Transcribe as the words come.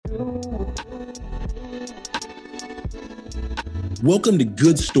Welcome to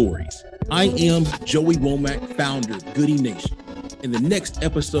Good Stories. I am Joey Womack, founder of Goodie Nation. And the next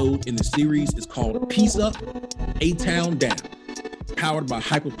episode in the series is called Peace Up, A-Town Down, powered by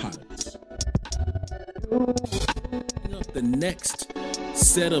Hypepotamus. The next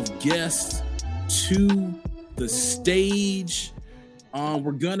set of guests to the stage.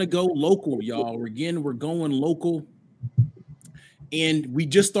 We're gonna go local, y'all. We're going local. And we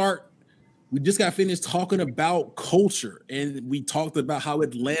just got finished talking about culture, and we talked about how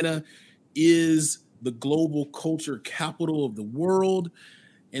Atlanta is the global culture capital of the world.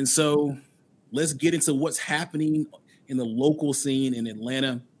 And so let's get into what's happening in the local scene in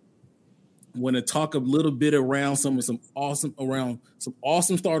Atlanta. I want to talk a little bit around some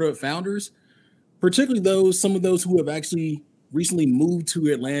awesome startup founders, particularly some of those who have actually recently moved to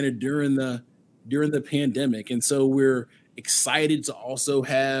Atlanta during the pandemic. And so we're excited to also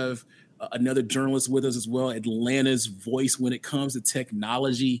have another journalist with us as well, Atlanta's voice when it comes to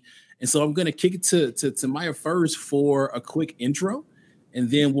technology. And so I'm going to kick it to Maya first for a quick intro,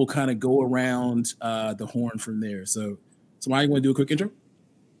 and then we'll kind of go around the horn from there. So Maya, you want to do a quick intro?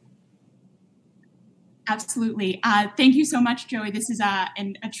 Absolutely. Thank you so much, Joey. This is a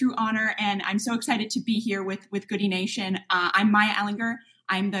true honor, and I'm so excited to be here with Goodie Nation. I'm Maya Ellinger.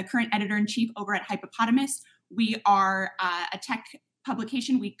 I'm the current editor-in-chief over at Hypepotamus. We are a tech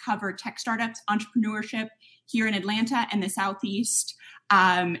publication. We cover tech startups, entrepreneurship here in Atlanta and the Southeast,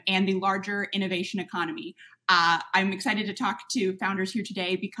 and the larger innovation economy. I'm excited to talk to founders here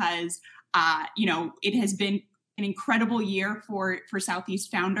today because, it has been an incredible year for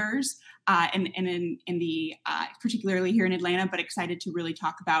Southeast founders, and in the particularly here in Atlanta, but excited to really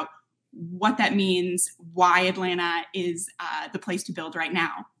talk about what that means, why Atlanta is the place to build right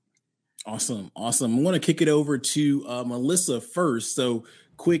now. Awesome. I want to kick it over to Melissa first. So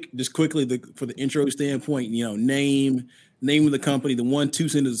quickly for the intro standpoint, name of the company, the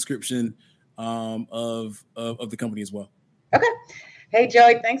 1-2 sentence description of the company as well. Okay. Hey,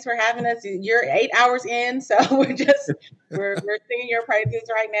 Joey, thanks for having us. You're 8 hours in, so we're singing your praises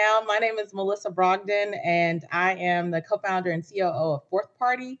right now. My name is Melissa Brogdon, and I am the co-founder and COO of Fourth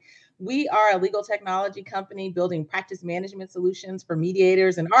Party. We are a legal technology company building practice management solutions for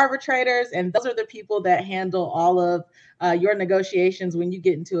mediators and arbitrators, and those are the people that handle all of your negotiations when you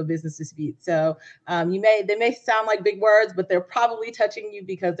get into a business dispute. So they may sound like big words, but they're probably touching you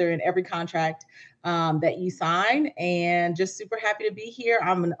because they're in every contract that you sign. And just super happy to be here.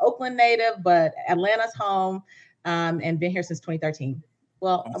 I'm an Oakland native, but Atlanta's home, and been here since 2013.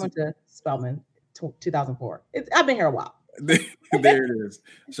 Well, awesome. I went to Spelman 2004. I've been here a while. There it is.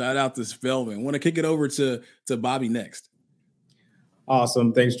 Shout out to Spelman. Want to kick it over to Bobby next.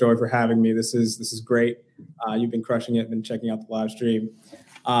 Awesome. Thanks, Joey, for having me. This is great. You've been crushing it. Been checking out the live stream.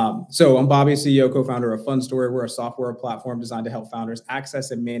 So I'm Bobby, CEO, co-founder of Fund Story. We're a software platform designed to help founders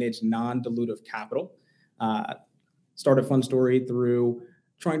access and manage non-dilutive capital. Started Fund Story through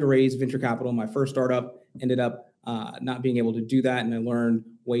trying to raise venture capital. My first startup ended up not being able to do that, and I learned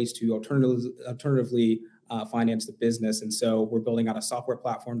ways to alternatively finance the business. And so we're building out a software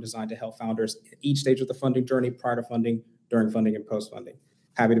platform designed to help founders at each stage of the funding journey, prior to funding, during funding, and post-funding.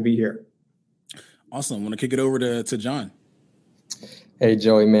 Happy to be here. Awesome. I want to kick it over to John. Hey,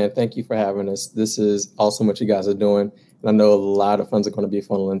 Joey, man, thank you for having us. This is awesome what you guys are doing. And I know a lot of funds are going to be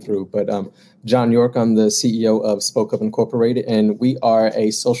funneling through. But John York, I'm the CEO of Spoke Up Incorporated, and we are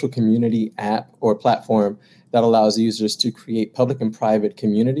a social community app or platform that allows users to create public and private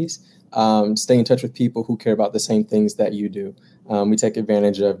communities, stay in touch with people who care about the same things that you do. We take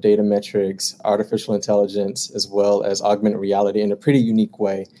advantage of data metrics, artificial intelligence, as well as augmented reality in a pretty unique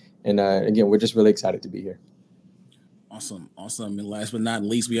way. And again, we're just really excited to be here. Awesome. And last but not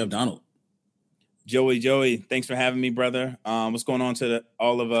least, we have Donald. Joey, thanks for having me, brother. What's going on to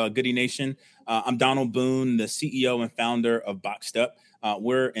all of Goodie Nation? I'm Donald Boone, the CEO and founder of Boxed Up.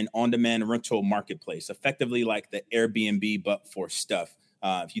 We're an on-demand rental marketplace, effectively like the Airbnb, but for stuff.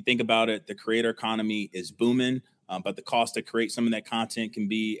 If you think about it, the creator economy is booming, but the cost to create some of that content can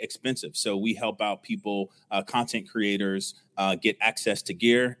be expensive. So we help out people, content creators, get access to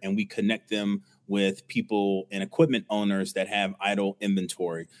gear, and we connect them with people and equipment owners that have idle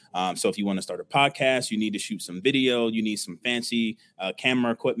inventory. So if you want to start a podcast, you need to shoot some video, you need some fancy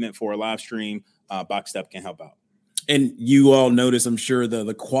camera equipment for a live stream, Boxed Up can help out. And you all notice, I'm sure,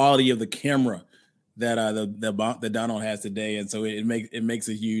 the quality of the camera that that Donald has today, and so it makes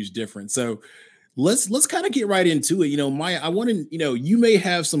a huge difference. So let's kind of get right into it. Maya, I want to, you may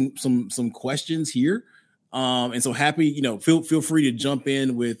have some questions here. And so happy, feel free to jump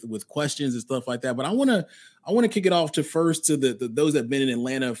in with questions and stuff like that. But I want to kick it off to those that have been in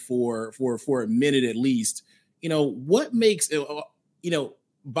Atlanta for a minute at least. what makes,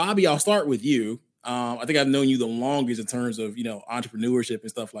 Bobby, I'll start with you. I think I've known you the longest in terms of, entrepreneurship and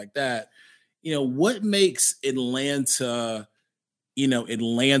stuff like that. What makes Atlanta,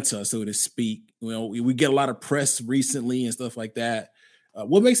 so to speak? We get a lot of press recently and stuff like that.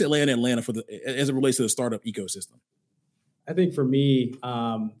 What makes Atlanta as it relates to the startup ecosystem? I think for me,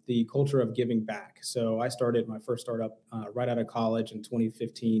 the culture of giving back. So I started my first startup right out of college in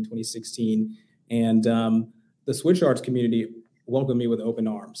 2015, 2016. And the Switch Arts community welcomed me with open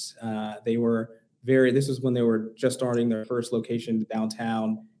arms. This was when they were just starting their first location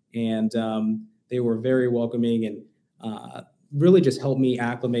downtown. And they were very welcoming and really just helped me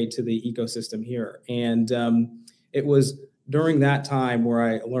acclimate to the ecosystem here. And it was during that time where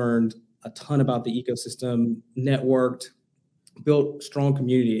I learned a ton about the ecosystem, networked, built strong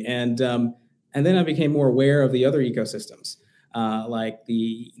community, and then I became more aware of the other ecosystems, like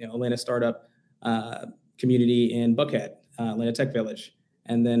the Atlanta startup community in Buckhead, Atlanta Tech Village,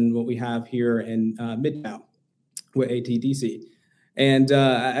 and then what we have here in Midtown with ATDC. And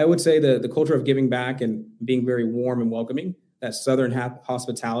I would say the culture of giving back and being very warm and welcoming, that Southern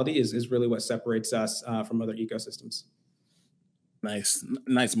hospitality is really what separates us from other ecosystems. Nice.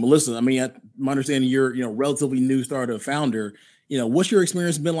 Melissa, I mean, my understanding you're, relatively new startup founder. What's your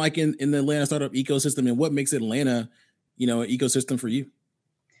experience been like in the Atlanta startup ecosystem, and what makes Atlanta, an ecosystem for you?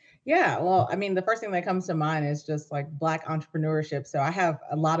 Yeah, well, I mean, the first thing that comes to mind is just like Black entrepreneurship. So I have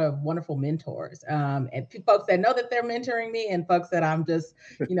a lot of wonderful mentors, and folks that know that they're mentoring me, and folks that I'm just,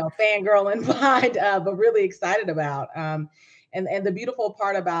 fangirling behind, but really excited about. And the beautiful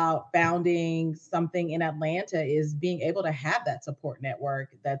part about founding something in Atlanta is being able to have that support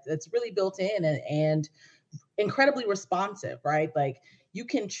network that's really built in and incredibly responsive, right? Like you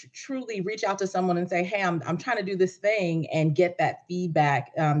can truly reach out to someone and say, hey, I'm trying to do this thing, and get that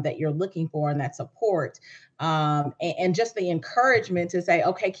feedback that you're looking for, and that support. And just the encouragement to say,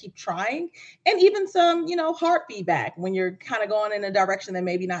 okay, keep trying. And even some, hard feedback when you're kind of going in a direction that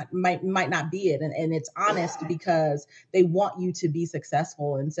maybe might not be it. And it's honest because they want you to be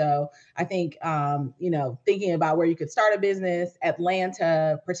successful. And so I think, thinking about where you could start a business,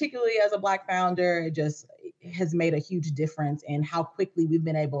 Atlanta, particularly as a Black founder, it just has made a huge difference in how quickly we've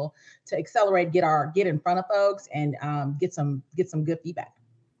been able to accelerate, get in front of folks, and get some good feedback.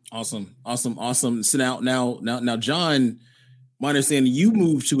 Awesome. So now, John, my understanding, you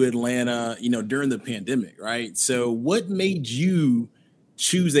moved to Atlanta, during the pandemic, right? So what made you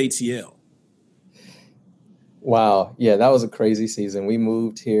choose ATL? Wow. Yeah, that was a crazy season. We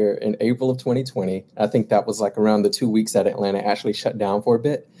moved here in April of 2020. I think that was like around the 2 weeks that Atlanta actually shut down for a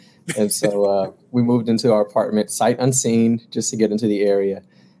bit. And so we moved into our apartment, sight unseen, just to get into the area.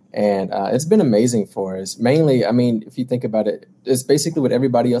 And it's been amazing for us. Mainly, I mean, if you think about it, it's basically what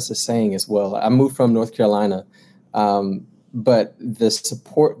everybody else is saying as well. I moved from North Carolina, but the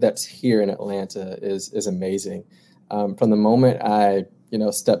support that's here in Atlanta is amazing. From the moment I,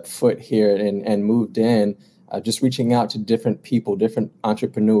 stepped foot here and moved in, just reaching out to different people, different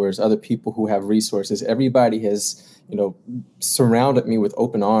entrepreneurs, other people who have resources. Everybody has, surrounded me with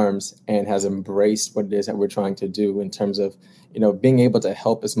open arms and has embraced what it is that we're trying to do in terms of, being able to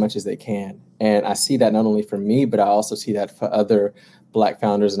help as much as they can. And I see that not only for me, but I also see that for other Black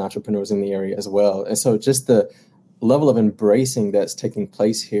founders and entrepreneurs in the area as well. And so just the level of embracing that's taking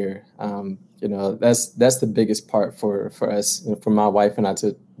place here, that's the biggest part for us, for my wife and I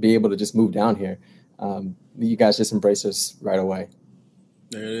to be able to just move down here. You guys just embrace us right away.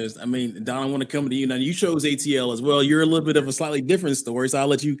 There it is. I mean, Don, I want to come to you now. You chose ATL as well. You're a little bit of a slightly different story, so I'll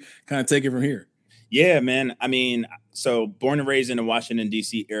let you kind of take it from here. Yeah, man. I mean, so born and raised in the Washington,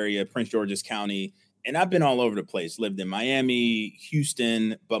 D.C. area, Prince George's County, and I've been all over the place. Lived in Miami,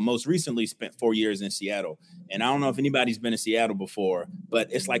 Houston, but most recently spent 4 years in Seattle. And I don't know if anybody's been to Seattle before,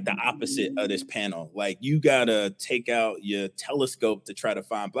 but it's like the opposite of this panel. Like you got to take out your telescope to try to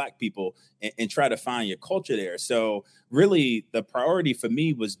find Black people and try to find your culture there. So really the priority for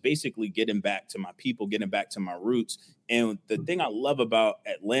me was basically getting back to my people, getting back to my roots. And the thing I love about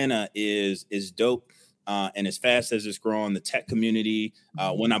Atlanta is dope. And as fast as it's growing, the tech community,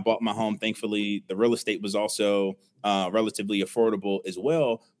 when I bought my home, thankfully, the real estate was also relatively affordable as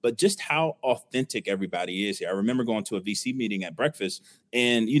well. But just how authentic everybody is here. I remember going to a VC meeting at breakfast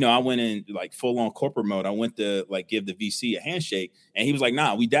and, I went in like full on corporate mode. I went to like give the VC a handshake and he was like,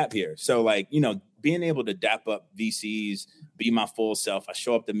 nah, we dap here. So like, being able to dap up VCs, be my full self. I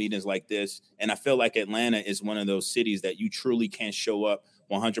show up to meetings like this. And I feel like Atlanta is one of those cities that you truly can show up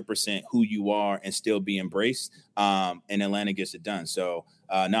 100% who you are and still be embraced. And Atlanta gets it done. So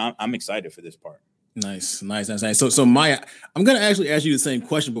now I'm excited for this part. Nice. So Maya, I'm going to actually ask you the same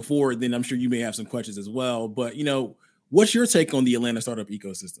question before, then I'm sure you may have some questions as well. But, what's your take on the Atlanta startup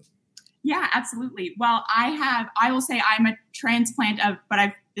ecosystem? Yeah, absolutely. Well, I will say I'm a transplant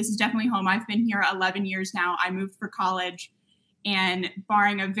but this is definitely home. I've been here 11 years now. I moved for college, and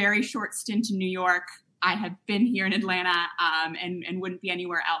barring a very short stint in New York, I have been here in Atlanta and wouldn't be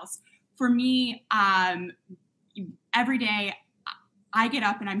anywhere else. For me, every day I get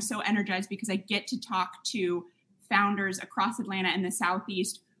up and I'm so energized because I get to talk to founders across Atlanta and the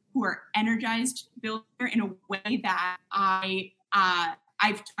Southeast who are energized builders in a way that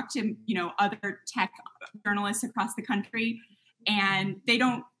I've talked to, other tech journalists across the country, and they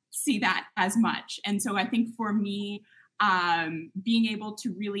don't see that as much. And so I think for me, being able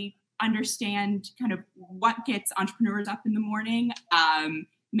to really understand kind of what gets entrepreneurs up in the morning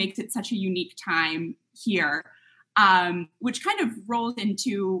makes it such a unique time here. Which kind of rolls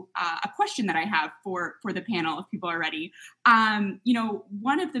into a question that I have for the panel, if people are ready.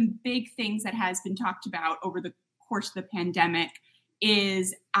 One of the big things that has been talked about over the course of the pandemic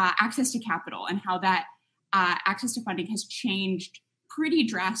is access to capital, and how that access to funding has changed pretty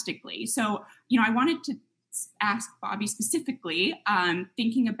drastically. So, I wanted to ask Bobby specifically,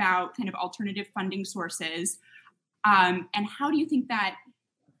 thinking about kind of alternative funding sources, and how do you think that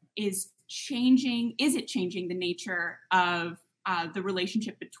is it changing the nature of the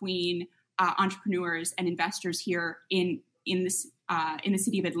relationship between entrepreneurs and investors here in the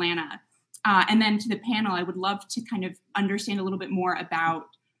city of Atlanta? And then to the panel, I would love to kind of understand a little bit more about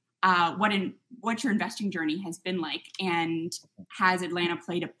what your investing journey has been like, and has Atlanta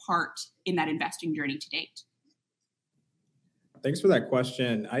played a part in that investing journey to date? Thanks for that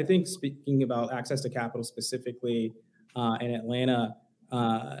question. I think speaking about access to capital specifically in Atlanta,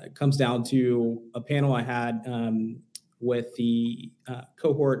 comes down to a panel I had with the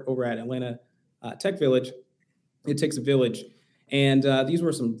cohort over at Atlanta Tech Village. It Takes a Village. And these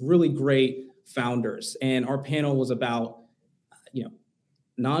were some really great founders. And our panel was about,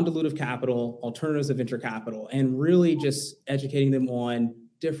 non-dilutive capital, alternatives of venture capital, and really just educating them on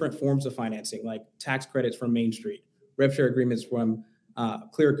different forms of financing, like tax credits from Main Street, rev share agreements from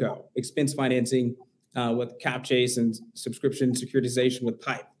Clearco, expense financing with CapChase, and subscription securitization with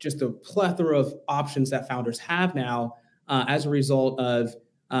Pipe. Just a plethora of options that founders have now as a result of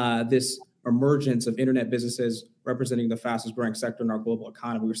this emergence of internet businesses representing the fastest growing sector in our global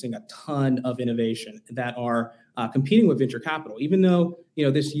economy. We're seeing a ton of innovation that are competing with venture capital. Even though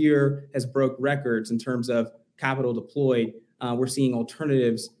this year has broke records in terms of capital deployed, we're seeing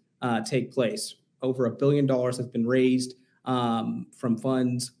alternatives take place. Over $1 billion has been raised from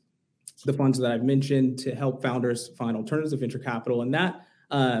funds, the funds that I've mentioned, to help founders find alternatives to venture capital. And that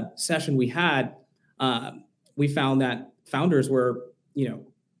session we had, we found that founders were,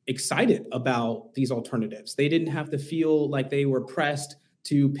 excited about these alternatives. They didn't have to feel like they were pressed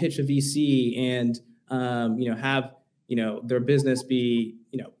to pitch a VC and, have, their business be,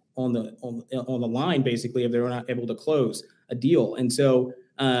 on the line, basically, if they were not able to close a deal. And so,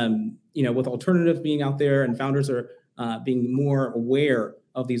 with alternatives being out there, and founders are being more aware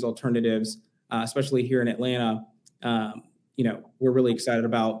of these alternatives, especially here in Atlanta, we're really excited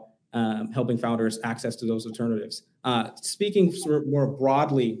about helping founders access to those alternatives. Speaking sort of more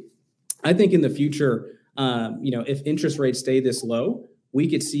broadly, I think in the future, if interest rates stay this low, we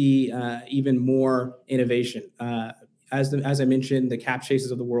could see even more innovation. As I mentioned, the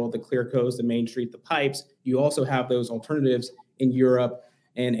CapChases of the world, the Clearcos, the Main Street, the Pipes, you also have those alternatives in Europe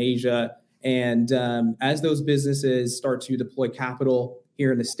and Asia. And as those businesses start to deploy capital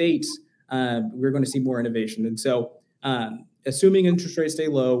here in the States, we're going to see more innovation. And so assuming interest rates stay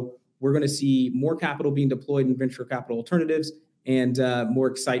low, we're going to see more capital being deployed in venture capital alternatives, and more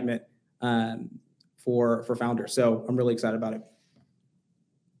excitement for founders. So I'm really excited about it.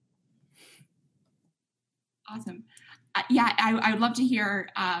 Awesome. I would love to hear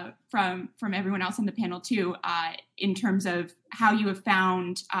from everyone else on the panel too, in terms of how you have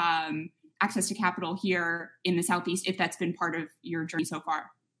found access to capital here in the Southeast, if that's been part of your journey so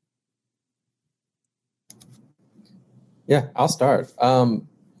far. Yeah, I'll start.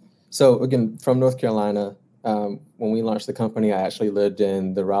 So again, from North Carolina, when we launched the company, I actually lived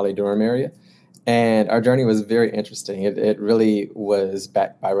in the Raleigh-Durham area, and our journey was very interesting. It really was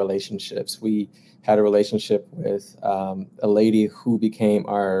backed by relationships. We had a relationship with a lady who became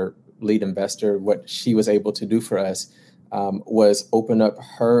our lead investor. What she was able to do for us was open up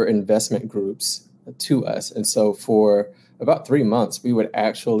her investment groups to us. And so for about 3 months, we would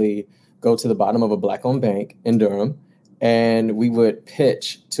actually go to the bottom of a Black-owned bank in Durham, and we would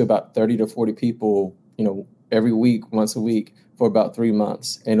pitch to about 30 to 40 people, every week, once a week, for about 3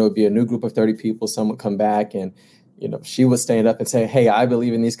 months, and it would be a new group of 30 people. Some would come back, and she would stand up and say, "Hey, I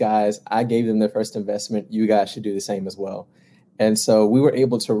believe in these guys. I gave them their first investment. You guys should do the same as well." And so we were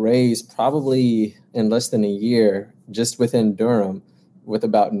able to raise, probably in less than a year, just within Durham, with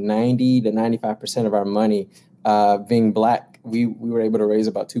about 90 to 95% of our money being Black, we were able to raise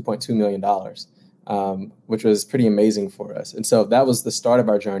about $2.2 million, which was pretty amazing for us. And so that was the start of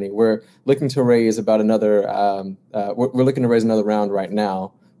our journey. We're looking to raise about another, we're looking to raise another round right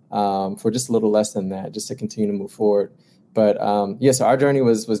now for just a little less than that, just to continue to move forward. But so our journey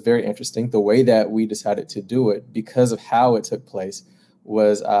was very interesting. The way that we decided to do it, because of how it took place,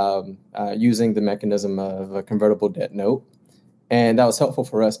 was using the mechanism of a convertible debt note. And that was helpful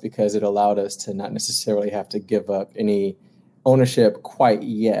for us because it allowed us to not necessarily have to give up any ownership quite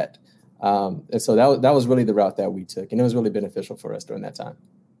yet. And so that was really the route that we took. And it was really beneficial for us during that time.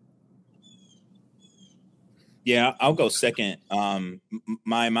 Yeah, I'll go second.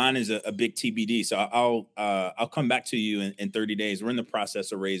 Mine is a big TBD, so I'll come back to you in 30 days. We're in the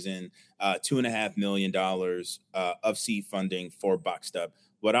process of raising $2.5 million of seed funding for Boxed Up.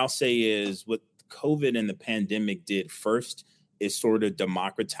 What I'll say is what COVID and the pandemic did first is sort of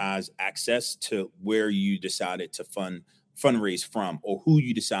democratize access to where you decided to fundraise from, or who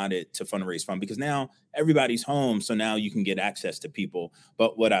you decided to fundraise from, because now everybody's home. So now you can get access to people.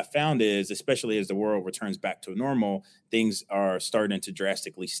 But what I found is, especially as the world returns back to normal, things are starting to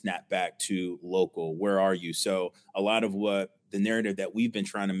drastically snap back to local. Where are you? So a lot of what the narrative that we've been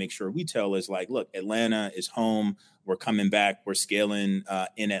trying to make sure we tell is like, look, Atlanta is home. We're coming back. We're scaling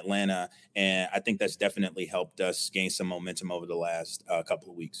in Atlanta. And I think that's definitely helped us gain some momentum over the last couple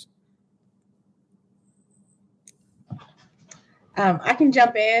of weeks. I can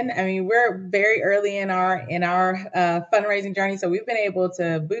jump in. I mean, we're very early in our fundraising journey, so we've been able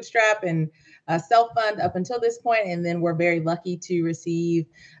to bootstrap and self-fund up until this point, and then we're very lucky to receive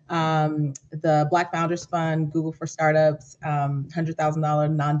the Black Founders Fund, Google for Startups,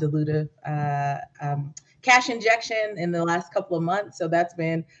 $100,000 non-dilutive cash injection in the last couple of months. So that's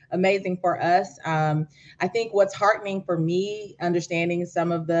been amazing for us. I think what's heartening for me, understanding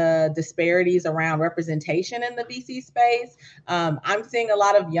some of the disparities around representation in the VC space, I'm seeing a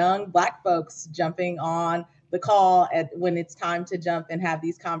lot of young Black folks jumping on the call when it's time to jump and have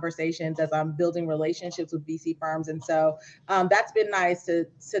these conversations as I'm building relationships with VC firms. And so that's been nice, to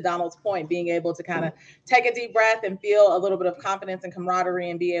Donald's point, being able to kind of take a deep breath and feel a little bit of confidence and camaraderie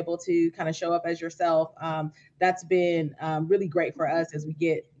and be able to kind of show up as yourself. That's been really great for us as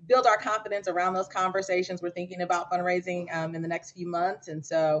we build our confidence around those conversations. We're thinking about fundraising in the next few months. And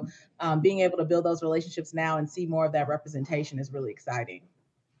so being able to build those relationships now and see more of that representation is really exciting.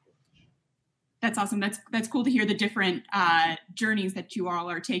 That's awesome. That's cool to hear the different journeys that you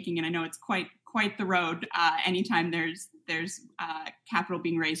all are taking, and I know it's quite the road. Anytime there's capital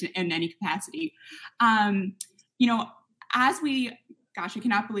being raised in any capacity, as we, I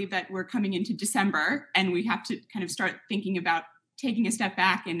cannot believe that we're coming into December and we have to kind of start thinking about taking a step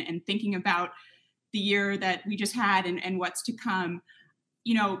back and thinking about the year that we just had and what's to come.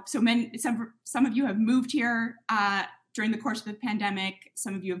 Some of you have moved here during the course of the pandemic.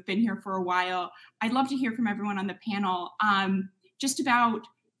 Some of you have been here for a while. I'd love to hear from everyone on the panel just about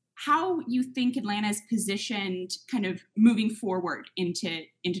how you think Atlanta is positioned kind of moving forward into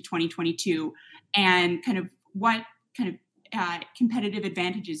 2022, and kind of what kind of competitive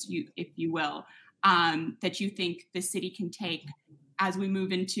advantages, if you will, that you think the city can take as we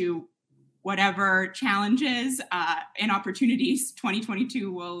move into whatever challenges and opportunities 2022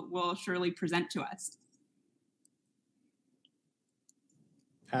 will surely present to us.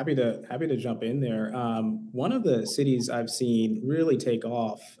 Happy to jump in there. One of the cities I've seen really take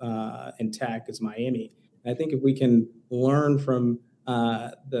off in tech is Miami. And I think if we can learn from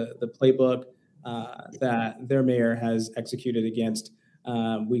the playbook that their mayor has executed against,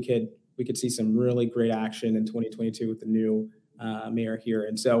 we could see some really great action in 2022 with the new mayor here.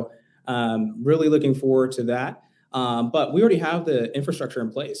 And so really looking forward to that. But we already have the infrastructure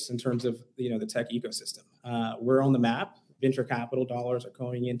in place in terms of the tech ecosystem. We're on the map. Venture capital dollars are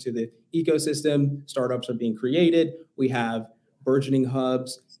going into the ecosystem. Startups are being created. We have burgeoning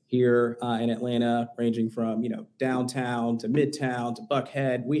hubs here in Atlanta, ranging from downtown to midtown to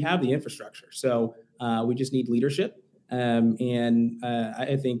Buckhead. We have the infrastructure, so we just need leadership. And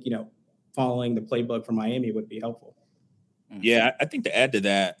I think following the playbook from Miami would be helpful. Yeah, I think to add to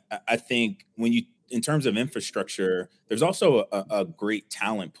that, I think in terms of infrastructure, there's also a great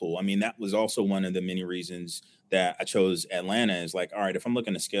talent pool. I mean, that was also one of the many reasons that I chose Atlanta is like, all right, if I'm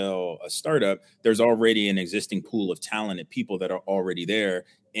looking to scale a startup, there's already an existing pool of talented people that are already there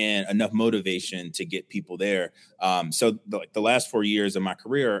and enough motivation to get people there. So the last 4 years of my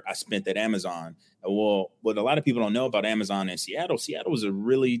career, I spent at Amazon. Well, what a lot of people don't know about Amazon in Seattle was a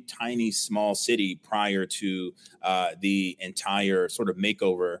really tiny, small city prior to the entire sort of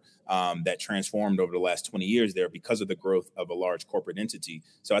makeover that transformed over the last 20 years there because of the growth of a large corporate entity.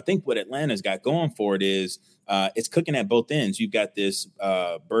 So I think what Atlanta's got going for it is it's cooking at both ends. You've got this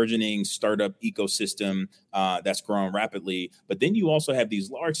burgeoning startup ecosystem that's growing rapidly, but then you also have these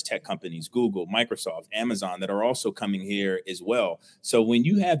large tech companies, Google, Microsoft, Amazon, that are also coming here as well. So when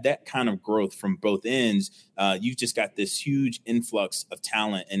you have that kind of growth from both ends, you've just got this huge influx of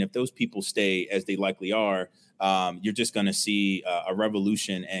talent. And if those people stay as they likely are, you're just going to see a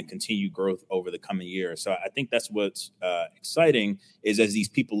revolution and continued growth over the coming years. So I think that's what's exciting is as these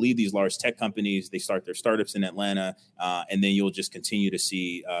people leave these large tech companies, they start their startups in Atlanta, and then you'll just continue to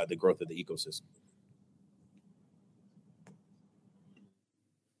see the growth of the ecosystem.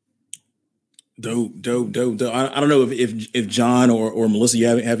 Dope. I don't know if John or Melissa, you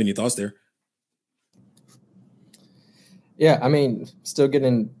have any thoughts there? Yeah, I mean, still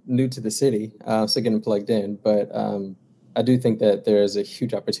getting new to the city, still getting plugged in, but I do think that there's a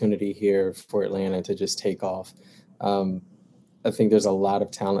huge opportunity here for Atlanta to just take off. I think there's a lot of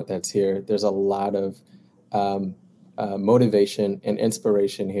talent that's here. There's a lot of motivation and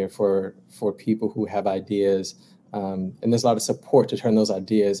inspiration here for people who have ideas, and there's a lot of support to turn those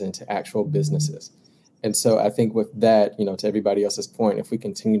ideas into actual businesses. And so I think with that, to everybody else's point, if we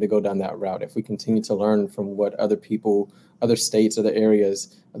continue to go down that route, if we continue to learn from what other people, other states, other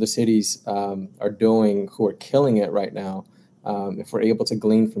areas, other cities are doing who are killing it right now, if we're able to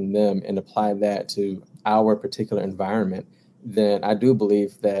glean from them and apply that to our particular environment, then I do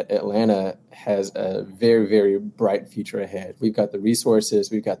believe that Atlanta has a very, very bright future ahead. We've got the resources,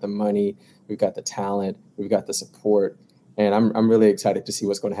 we've got the money, we've got the talent, we've got the support, and I'm really excited to see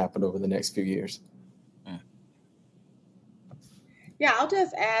what's going to happen over the next few years. Yeah, I'll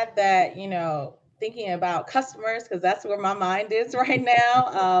just add that, thinking about customers, because that's where my mind is right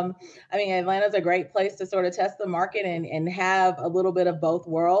now. I mean, Atlanta's a great place to sort of test the market and have a little bit of both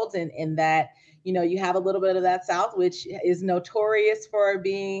worlds, and in that, you have a little bit of that South, which is notorious for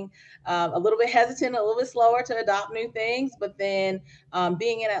being a little bit hesitant, a little bit slower to adopt new things. But then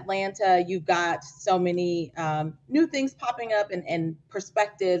being in Atlanta, you've got so many new things popping up and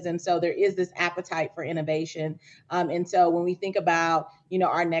perspectives. And so there is this appetite for innovation. And so when we think about,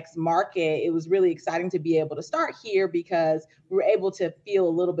 our next market, it was really exciting to be able to start here because we were able to feel a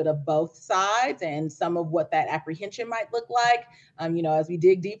little bit of both sides and some of what that apprehension might look like, as we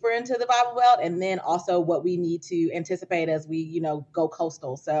dig deeper into the Bible Belt, and then also what we need to anticipate as we, go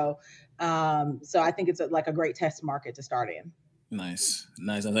coastal. So I think it's like a great test market to start in. Nice.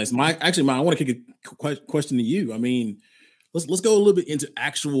 Mike, I want to kick a question to you. I mean, let's go a little bit into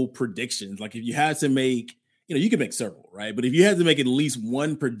actual predictions. Like if you had to make, you can make several, right? But if you had to make at least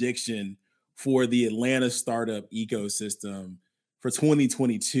one prediction for the Atlanta startup ecosystem for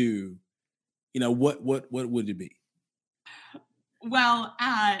 2022, what would it be? Well,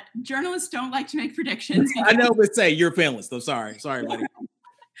 journalists don't like to make predictions. I know, but say you're a panelist. So sorry, buddy.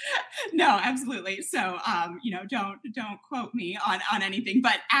 No, absolutely. So, don't quote me on anything.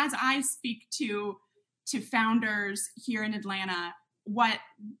 But as I speak to founders here in Atlanta, what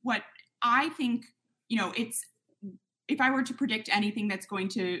I think, it's if I were to predict anything that's going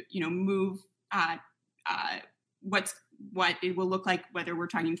to, move what it will look like, whether we're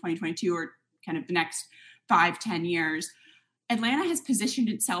talking 2022 or kind of the next 5-10 years, Atlanta has positioned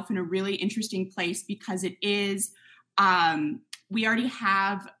itself in a really interesting place because it is. We already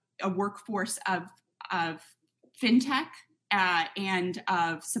have a workforce of fintech and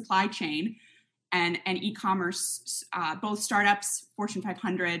of supply chain and e-commerce, both startups, Fortune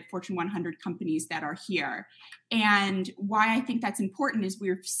 500, Fortune 100 companies that are here. And why I think that's important is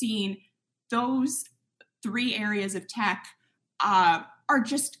we're seeing those three areas of tech are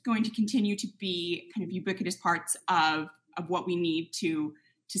just going to continue to be kind of ubiquitous parts of what we need to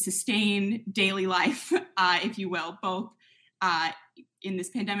sustain daily life, if you will, both in this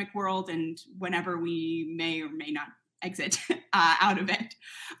pandemic world and whenever we may or may not exit out of it.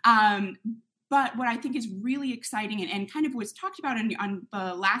 But what I think is really exciting and kind of was talked about on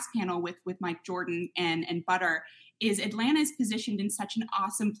the last panel with Mike Jordan and Butter is Atlanta is positioned in such an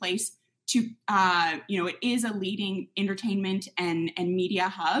awesome place to, it is a leading entertainment and media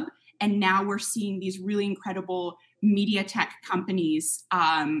hub. And now we're seeing these really incredible media tech companies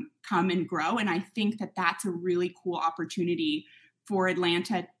come and grow. And I think that that's a really cool opportunity for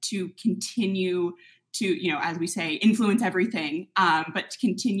Atlanta to continue to, as we say, influence everything, but to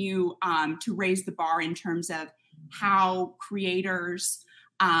continue to raise the bar in terms of how creators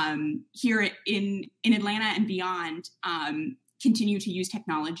here in Atlanta and beyond continue to use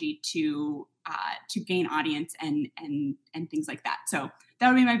technology to gain audience and things like that. So that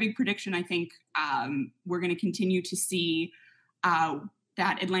would be my big prediction. I think we're going to continue to see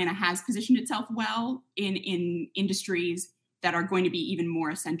that Atlanta has positioned itself well in industries that are going to be even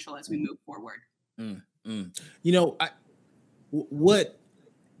more essential as we move forward. I'm not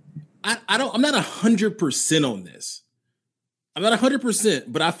 100% on this. I'm not 100%,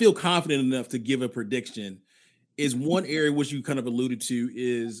 but I feel confident enough to give a prediction. Is one area which you kind of alluded to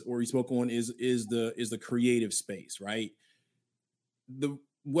you spoke on is the creative space, right?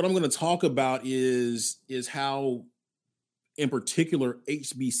 What I'm going to talk about is how, in particular,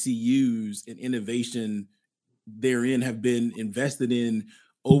 HBCUs and innovation therein have been invested in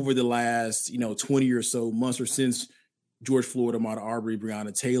over the last 20 or so months, or since George Floyd, Ahmaud Arbery,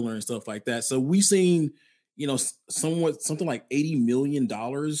 Breonna Taylor, and stuff like that. So we've seen something like $80 million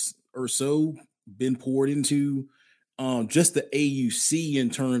or so been poured into just the AUC in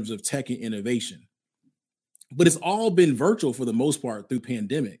terms of tech and innovation. But it's all been virtual for the most part through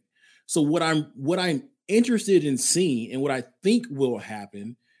pandemic. So what I'm interested in seeing, and what I think will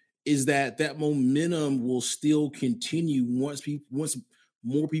happen, is that momentum will still continue once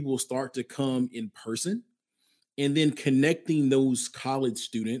more people start to come in person, and then connecting those college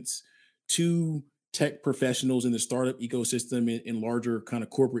students to tech professionals in the startup ecosystem and larger kind of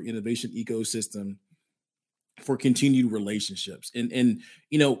corporate innovation ecosystem for continued relationships. And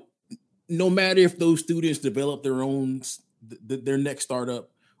no matter if those students develop their next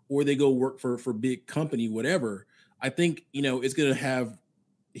startup, or they go work for big company, whatever, I think, it's going to have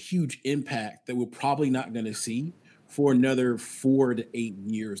a huge impact that we're probably not going to see for another 4 to 8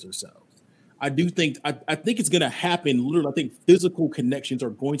 years or so. I think it's going to happen. Literally, I think physical connections are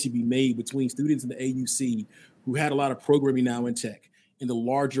going to be made between students in the AUC who had a lot of programming now in tech in the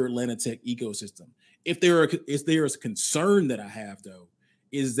larger Atlanta tech ecosystem. If there is a concern that I have, though,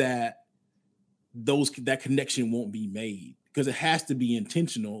 is that that connection won't be made, because it has to be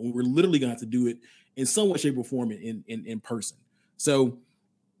intentional, and we're literally going to have to do it in some way, shape, or form in person. So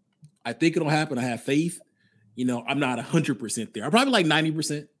I think it'll happen. I have faith. I'm not 100% there. I'm probably like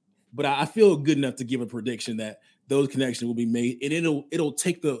 90%. But I feel good enough to give a prediction that those connections will be made, and it'll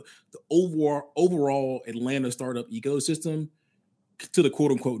take the overall Atlanta startup ecosystem to the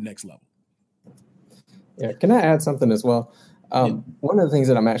quote unquote next level. Yeah, can I add something as well? One of the things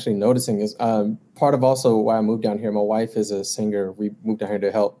that I'm actually noticing is part of also why I moved down here. My wife is a singer. We moved down here to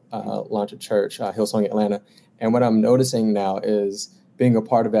help launch a church, Hillsong Atlanta. And what I'm noticing now is being a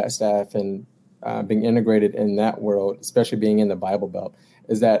part of that staff and being integrated in that world, especially being in the Bible Belt,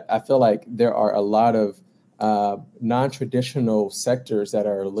 is that I feel like there are a lot of non-traditional sectors that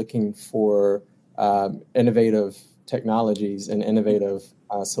are looking for innovative technologies and innovative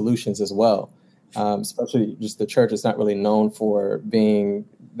solutions as well. Especially just the church is not really known for being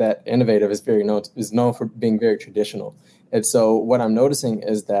that innovative. Is known for being very traditional. And so what I'm noticing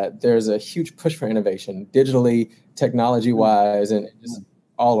is that there's a huge push for innovation, digitally, technology-wise, and just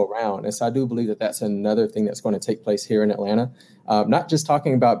all around. And so I do believe that that's another thing that's going to take place here in Atlanta. Not just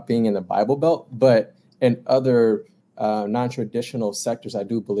talking about being in the Bible Belt, but in other non-traditional sectors. I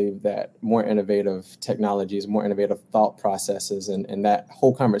do believe that more innovative technologies, more innovative thought processes, and that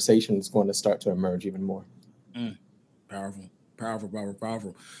whole conversation is going to start to emerge even more. Powerful.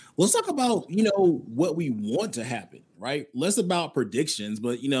 Let's talk about, what we want to happen, right? Less about predictions,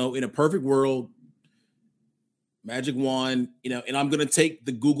 but, in a perfect world, magic wand, and I'm going to take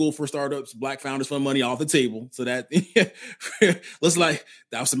the Google for Startups, Black Founders Fund money off the table. So that that was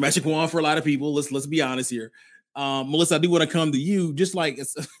the magic wand for a lot of people. Let's be honest here. Melissa, I do want to come to you. Just like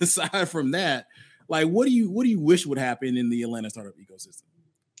aside from that, like what do you wish would happen in the Atlanta startup ecosystem?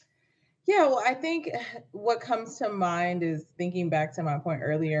 Yeah, well, I think what comes to mind is thinking back to my point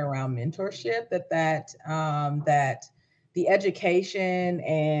earlier around mentorship, that the education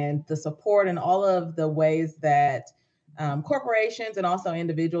and the support and all of the ways that corporations and also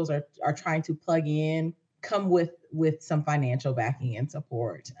individuals are trying to plug in come with some financial backing and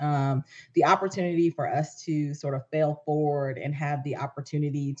support. The opportunity for us to sort of fail forward and have the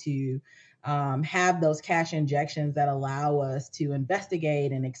opportunity to have those cash injections that allow us to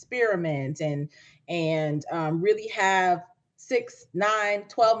investigate and experiment and really have 6, 9,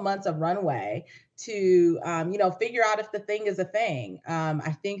 12 months of runway to, figure out if the thing is a thing.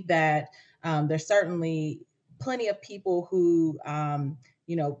 I think that there's certainly plenty of people who,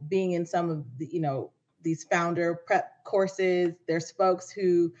 being in some of the, these founder prep courses. There's folks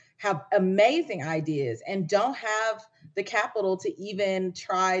who have amazing ideas and don't have the capital to even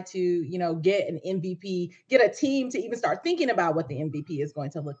try to, you know, get an MVP, get a team to even start thinking about what the MVP is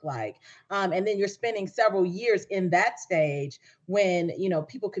going to look like. And then you're spending several years in that stage when, you know,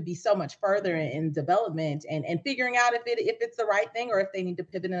 people could be so much further in development and figuring out if it's the right thing or if they need to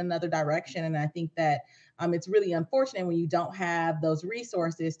pivot in another direction. And I think that it's really unfortunate when you don't have those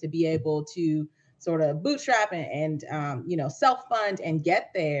resources to be able to sort of bootstrap and you know, self-fund and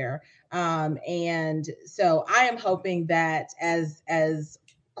get there. And so I am hoping that as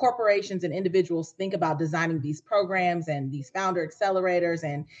corporations and individuals think about designing these programs and these founder accelerators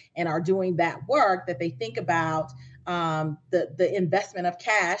and are doing that work, that they think about the investment of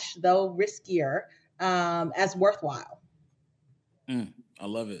cash, though riskier, as worthwhile. I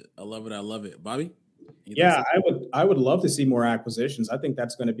love it. I love it. I love it. Bobby? Yeah, I would love to see more acquisitions. I think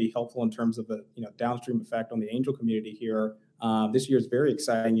that's going to be helpful in terms of the, you know, downstream effect on the angel community here. This year is very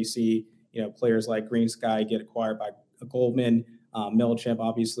exciting. You see, you know, players like Green Sky get acquired by Goldman, MailChimp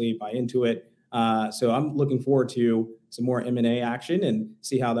obviously by Intuit. So I'm looking forward to some more M&A action and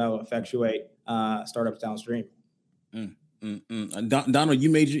see how that will effectuate startups downstream. Donald, you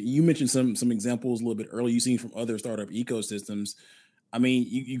mentioned some examples a little bit earlier you've seen from other startup ecosystems. I mean,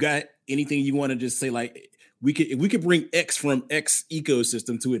 you got anything you want to just say, like, if we could bring X from X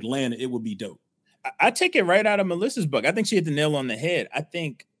ecosystem to Atlanta, it would be dope. I take it right out of Melissa's book. I think she hit the nail on the head. I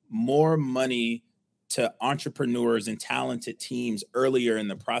think more money to entrepreneurs and talented teams earlier in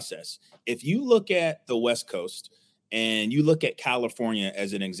the process. If you look at the West Coast and you look at California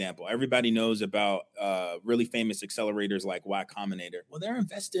as an example, everybody knows about really famous accelerators like Y Combinator. Well, they're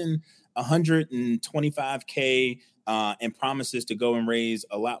investing $125K and promises to go and raise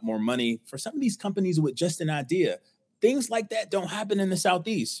a lot more money for some of these companies with just an idea. Things like that don't happen in the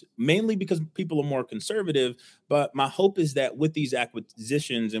Southeast, mainly because people are more conservative. But my hope is that with these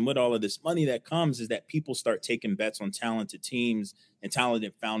acquisitions and with all of this money that comes is that people start taking bets on talented teams and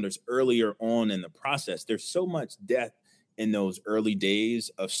talented founders earlier on in the process. There's so much death in those early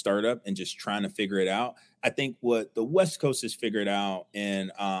days of startup and just trying to figure it out. I think what the West Coast has figured out,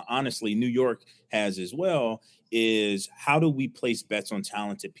 and honestly, New York has as well, is how do we place bets on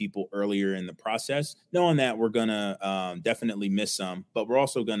talented people earlier in the process, knowing that we're going to definitely miss some, but we're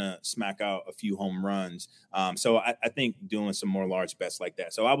also going to smack out a few home runs. So I think doing some more large bets like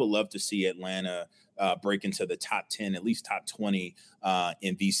that. So I would love to see Atlanta break into the top 10, at least top 20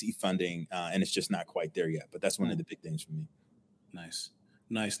 in VC funding. And it's just not quite there yet, but that's one of the big things for me. Nice.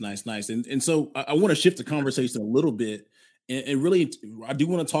 And so I want to shift the conversation a little bit and really, I do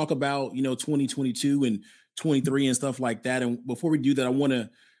want to talk about, you know, 2022 and 23 and stuff like that. And before we do that, I want to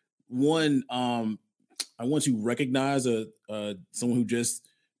recognize someone who just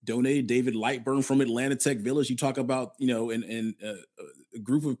donated, David Lightburn from Atlanta Tech Village. You talk about, you know, and a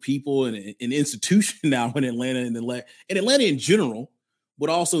group of people and an institution now in Atlanta and Atlanta in general, but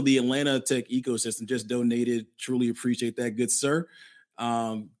also the Atlanta Tech ecosystem just donated. Truly appreciate that, good sir.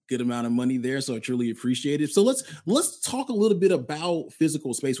 Good amount of money there, so I truly appreciate it. So let's talk a little bit about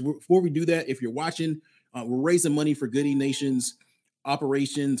physical space. Before we do that, if you're watching, we're raising money for Goodie Nation's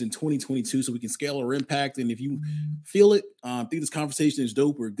operations in 2022 so we can scale our impact. And if you feel it, think this conversation is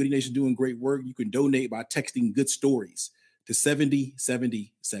dope, or Goodie Nation doing great work, you can donate by texting good stories to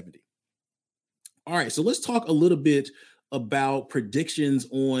 707070. All right, so let's talk a little bit about predictions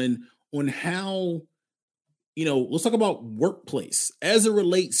on how, you know, let's talk about workplace as it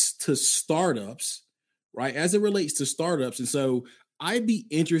relates to startups, right? As it relates to startups. And so I'd be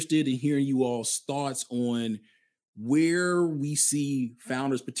interested in hearing you all's thoughts on where we see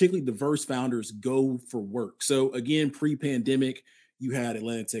founders, particularly diverse founders, go for work. So again, pre-pandemic, you had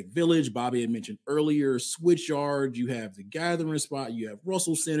Atlanta Tech Village. Bobby had mentioned earlier, Switchyard. You have the Gathering Spot. You have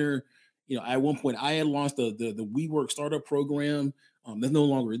Russell Center. You know, at one point, I had launched the WeWork startup program. That's no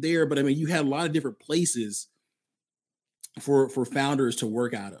longer there. But I mean, you had a lot of different places for founders to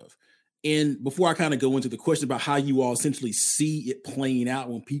work out of. And before I kind of go into the question about how you all essentially see it playing out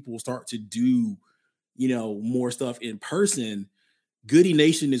when people start to do, you know, more stuff in person, Goodie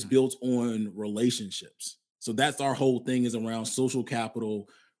Nation is built on relationships. So that's our whole thing, is around social capital,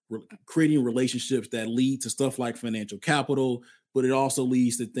 creating relationships that lead to stuff like financial capital, but it also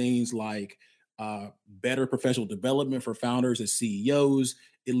leads to things like better professional development for founders and CEOs.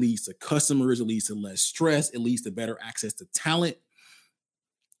 It leads to customers. It leads to less stress. It leads to better access to talent.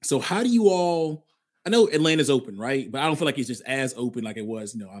 So how do you all, I know Atlanta's open, right? But I don't feel like it's just as open like it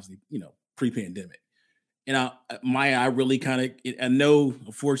was, you know, obviously, you know, pre-pandemic. And I really kind of, I know,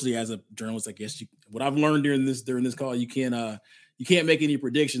 unfortunately, as a journalist, I guess what I've learned during this call, you can't you can't make any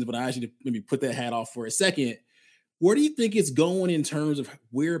predictions, but I ask you to maybe put that hat off for a second. Where do you think it's going in terms of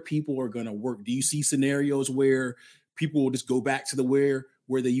where people are going to work? Do you see scenarios where people will just go back to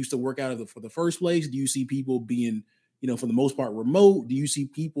where they used to work out of for the first place? Do you see people being, for the most part, remote? Do you see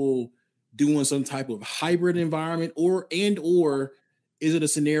people doing some type of hybrid environment, or is it a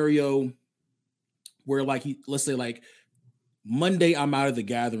scenario where, like, let's say, like, Monday I'm out of the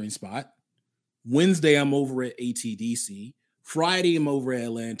gathering spot, Wednesday I'm over at ATDC, Friday I'm over at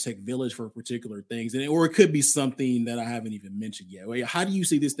Atlantic Village for particular things, or it could be something that I haven't even mentioned yet. How do you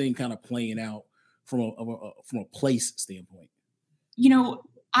see this thing kind of playing out from a place standpoint?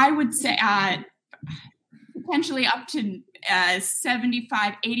 I would say potentially up to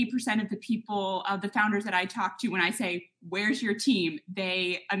 75, 80% of the people, of the founders that I talk to, when I say, where's your team?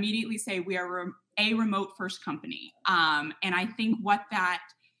 They immediately say we are a remote first company. And I think what that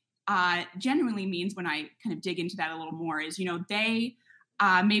genuinely means, when I kind of dig into that a little more, is, they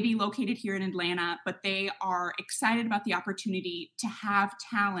may be located here in Atlanta, but they are excited about the opportunity to have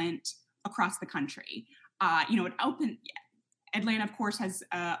talent across the country. Atlanta, of course, has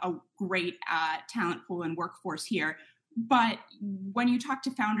a great talent pool and workforce here. But when you talk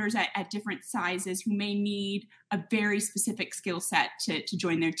to founders at different sizes who may need a very specific skill set to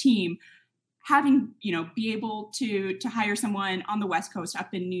join their team, having, be able to hire someone on the West Coast,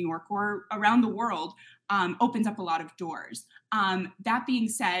 up in New York, or around the world, opens up a lot of doors. That being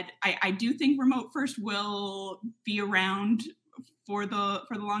said, I do think remote first will be around for the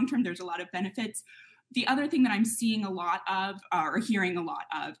long term. There's a lot of benefits. The other thing that I'm seeing a lot of, or hearing a lot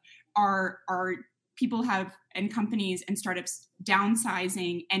of, are people and companies and startups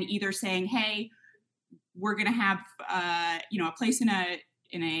downsizing and either saying, hey, we're going to have a place in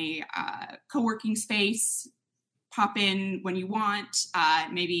a co-working space, pop in when you want.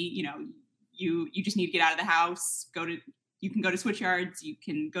 Maybe you just need to get out of the house. You can go to Switchyards, you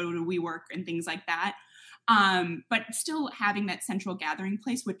can go to WeWork and things like that. But still having that central gathering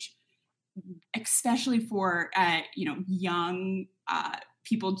place, which, especially for young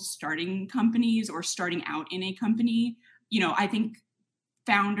people starting companies or starting out in a company, I think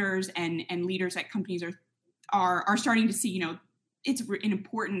founders and leaders at companies are starting to see, it's an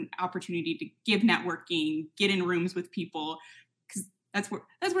important opportunity to give networking, get in rooms with people, because that's where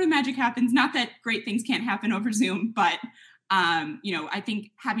the magic happens. Not that great things can't happen over Zoom, but I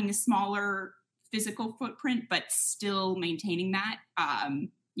think having a smaller physical footprint, but still maintaining that,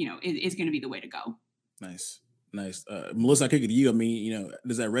 is going to be the way to go. Nice. Melissa, I kick it to you. I mean,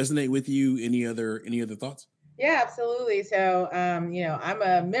 does that resonate with you? Any other thoughts? Yeah, absolutely. So, I'm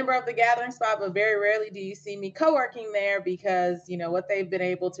a member of the gathering spot, but very rarely do you see me co-working there, because, what they've been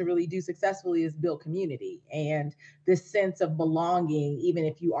able to really do successfully is build community and this sense of belonging, even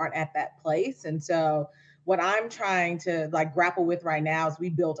if you aren't at that place. And so what I'm trying to grapple with right now as we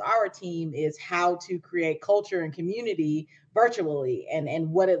build our team is how to create culture and community virtually,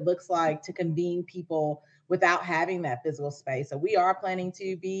 and what it looks like to convene people without having that physical space. So we are planning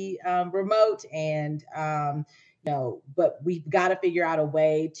to be remote, and but we've got to figure out a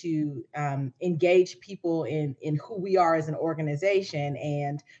way to engage people in who we are as an organization,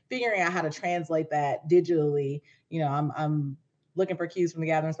 and figuring out how to translate that digitally. I'm looking for cues from the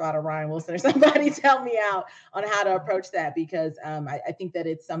gathering spot or Ryan Wilson or somebody to help me out on how to approach that, because I think that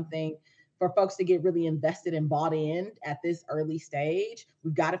it's something for folks to get really invested and bought in at this early stage.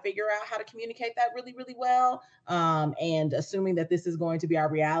 We've got to figure out how to communicate that really, really well. And assuming that this is going to be our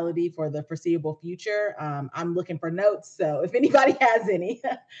reality for the foreseeable future, I'm looking for notes. So if anybody has any,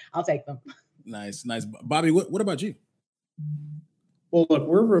 I'll take them. Nice. Bobby, what about you? Well, look,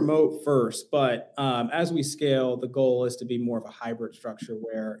 we're remote first, but as we scale, the goal is to be more of a hybrid structure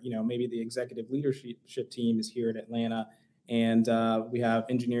where, maybe the executive leadership team is here in Atlanta, and we have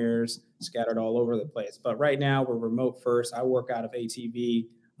engineers scattered all over the place. But right now we're remote first. I work out of ATV.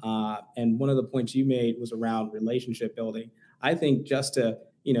 And one of the points you made was around relationship building. I think just to,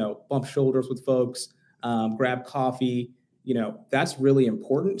 bump shoulders with folks, grab coffee, that's really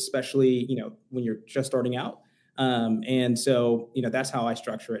important, especially, when you're just starting out. And so, that's how I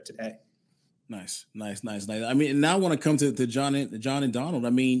structure it today. Nice. I mean, now I want to come to John and Donald. I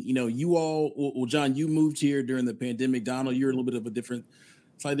mean, you all, well, John, you moved here during the pandemic. Donald, you're in a little bit of a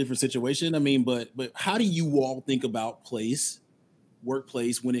slightly different situation. I mean, but how do you all think about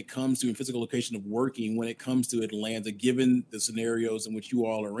workplace, when it comes to a physical location of working, when it comes to Atlanta, given the scenarios in which you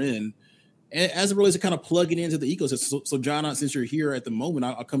all are in, and as it relates to kind of plugging into the ecosystem? So John, since you're here at the moment,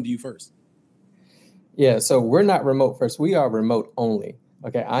 I'll come to you first. Yeah, so we're not remote first. We are remote only.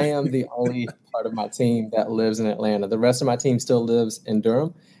 Okay, I am the only part of my team that lives in Atlanta. The rest of my team still lives in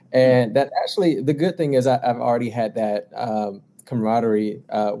Durham. And that actually, the good thing is I've already had that camaraderie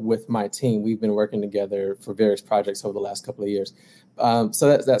with my team. We've been working together for various projects over the last couple of years.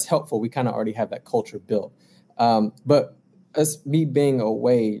 So that's helpful. We kind of already have that culture built. But as me being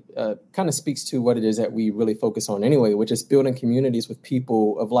away kind of speaks to what it is that we really focus on anyway, which is building communities with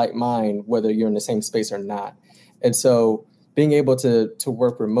people of like mind, whether you're in the same space or not. And so being able to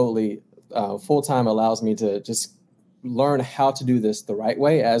work remotely full time allows me to just learn how to do this the right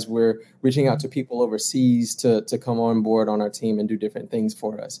way as we're reaching out to people overseas to come on board on our team and do different things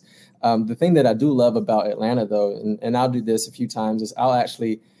for us. The thing that I do love about Atlanta, though, and I'll do this a few times, is I'll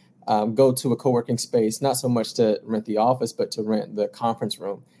actually go to a co-working space, not so much to rent the office, but to rent the conference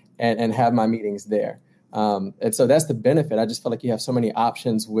room and have my meetings there. And so that's the benefit. I just feel like you have so many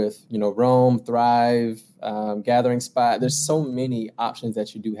options with, Roam, Thrive, Gathering Spot. There's so many options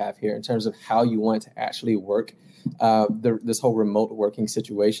that you do have here in terms of how you want to actually work this whole remote working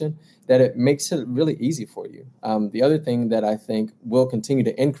situation, that it makes it really easy for you. The other thing that I think will continue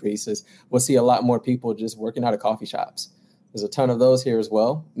to increase is we'll see a lot more people just working out of coffee shops. There's a ton of those here as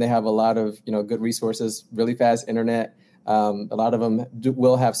well. They have a lot of, good resources, really fast internet. A lot of them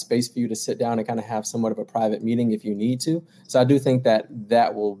will have space for you to sit down and kind of have somewhat of a private meeting if you need to. So I do think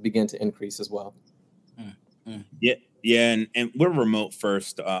that will begin to increase as well. Yeah. And we're remote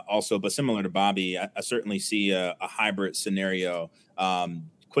first also, but similar to Bobby, I certainly see a hybrid scenario.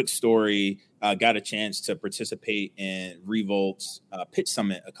 Quick story, got a chance to participate in Revolt's pitch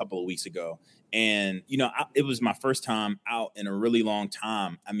summit a couple of weeks ago. And, it was my first time out in a really long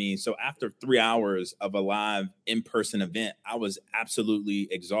time. I mean, so after 3 hours of a live in-person event, I was absolutely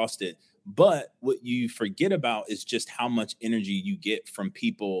exhausted. But what you forget about is just how much energy you get from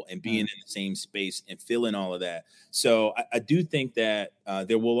people and being in the same space and feeling all of that. So I do think that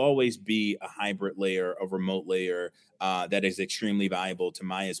there will always be a hybrid layer, a remote layer that is extremely valuable. To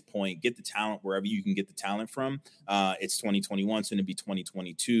Maya's point, get the talent wherever you can get the talent from. It's 2021, soon to be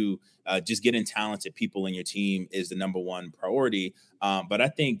 2022. Just getting talented people in your team is the number one priority. But I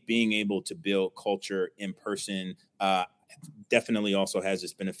think being able to build culture in person definitely also has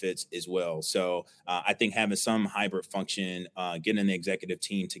its benefits as well. So I think having some hybrid function, getting the executive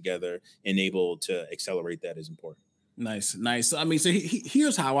team together and able to accelerate that is important. Nice. I mean, so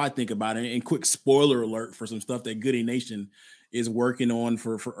here's how I think about it. And quick spoiler alert for some stuff that Goodie Nation is working on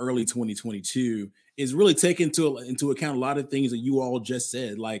for early 2022 is really taking into account a lot of things that you all just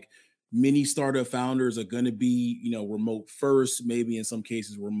said. Like many startup founders are going to be, remote first, maybe in some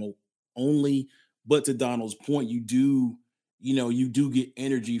cases remote only. But to Donald's point, you do get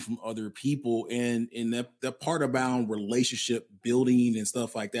energy from other people, and that part about relationship building and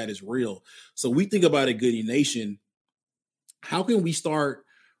stuff like that is real. So we think about it, Goodie Nation. How can we start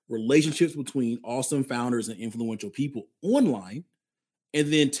relationships between awesome founders and influential people online,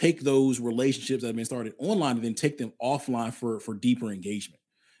 and then take those relationships that have been started online and then take them offline for deeper engagement?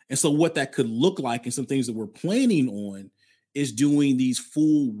 And so what that could look like and some things that we're planning on is doing these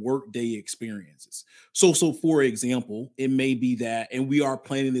full workday experiences. So for example, it may be that, and we are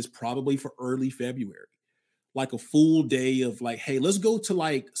planning this probably for early February, like a full day of like, hey, let's go to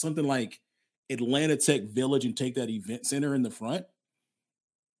like something like Atlanta Tech Village and take that event center in the front,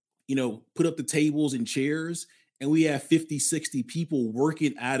 put up the tables and chairs, and we have 50, 60 people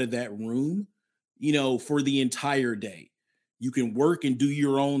working out of that room, for the entire day. You can work and do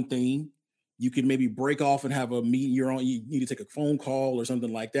your own thing. You can maybe break off and have a meeting your own. You need to take a phone call or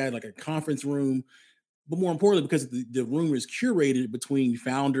something like that, like a conference room. But more importantly, because the room is curated between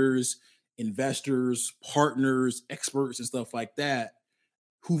founders, investors, partners, experts, and stuff like that,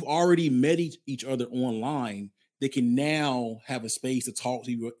 who've already met each other online, they can now have a space to talk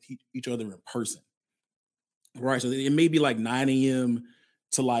to each other in person. Right. So it may be like 9 a.m.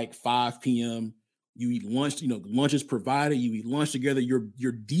 to like 5 p.m. You eat lunch, lunch is provided. You eat lunch together.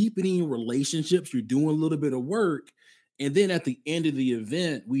 You're deepening relationships. You're doing a little bit of work. And then at the end of the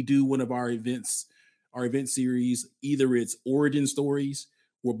event, we do one of our event series. Either it's origin stories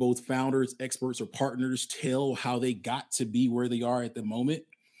where both founders, experts, or partners tell how they got to be where they are at the moment.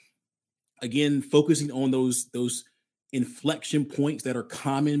 Again, focusing on those inflection points that are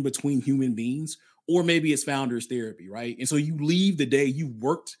common between human beings, or maybe it's founders therapy, right? And so you leave the day you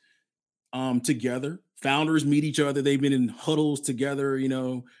worked together. Founders meet each other. They've been in huddles together,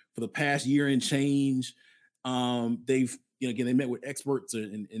 for the past year and change. They've, again, they met with experts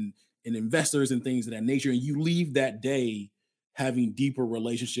and investors and things of that nature. And you leave that day having deeper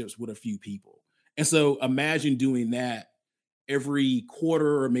relationships with a few people. And so imagine doing that every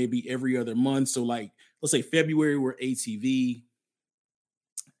quarter or maybe every other month. So like, let's say February, we're ATV.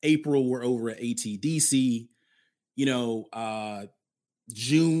 April, we're over at ATDC.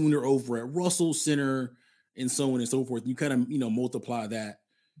 June, we're over at Russell Center. and so on and so forth. You kind of, multiply that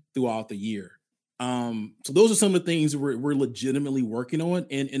throughout the year. So those are some of the things we're legitimately working on.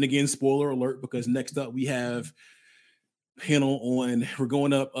 And again, spoiler alert, because next up we have panel on, we're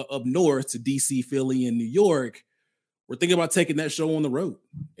going up north to DC, Philly, and New York. We're thinking about taking that show on the road.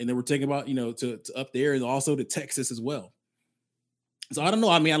 And then we're thinking about, to up there and also to Texas as well. So I don't know.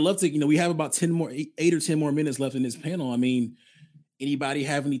 I mean, I'd love to, we have about 8 or 10 more minutes left in this panel. I mean, anybody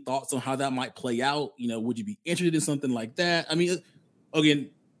have any thoughts on how that might play out? Would you be interested in something like that? I mean, again,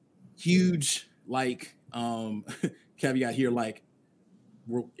 huge, caveat here,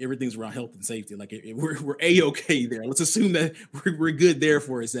 everything's around health and safety. Like we're A-okay there. Let's assume that we're good there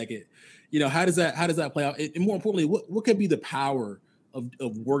for a second. How does that play out? And more importantly, what could be the power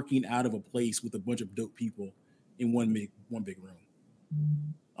of working out of a place with a bunch of dope people in one big room?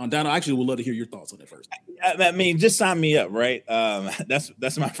 Donald, I actually would love to hear your thoughts on that first. I mean, just sign me up, right?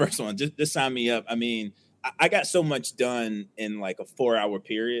 That's my first one. Just sign me up. I mean, I got so much done in like a 4-hour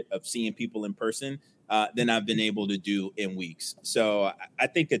period of seeing people in person than I've been able to do in weeks. So I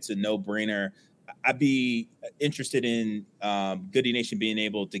think it's a no-brainer. I'd be interested in Goodie Nation being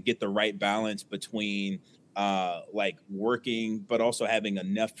able to get the right balance between working, but also having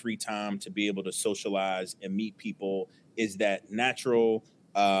enough free time to be able to socialize and meet people. Is that natural,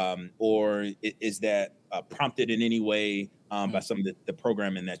 or is that prompted in any way by some of the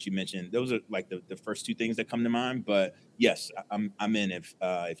programming that you mentioned? Those are like the first two things that come to mind. But yes, I'm in if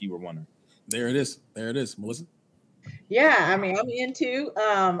you were wondering. There it is, Melissa. Yeah, I mean, I'm into.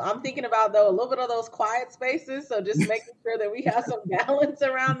 I'm thinking about a little bit of those quiet spaces. So just making sure that we have some balance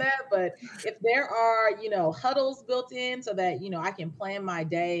around that. But if there are, huddles built in so that I can plan my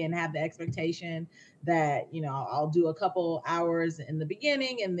day and have the expectation that I'll do a couple hours in the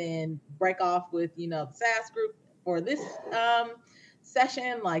beginning and then break off with the SAS group for this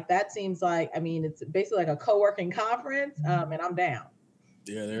session. Like that seems like, I mean, it's basically like a co-working conference, and I'm down.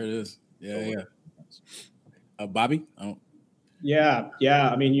 Yeah, there it is. Yeah. Bobby? Yeah.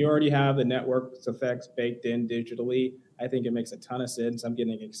 I mean, you already have the network effects baked in digitally. I think it makes a ton of sense. I'm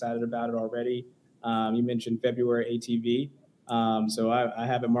getting excited about it already. You mentioned February ATV. So I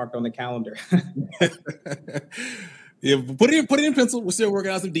have it marked on the calendar. Yeah, put it in pencil. We're still working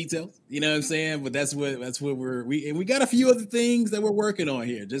out some details. You know what I'm saying? But that's what we got a few other things that we're working on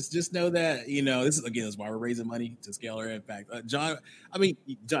here. Just know that, this is why we're raising money to scale our impact. John,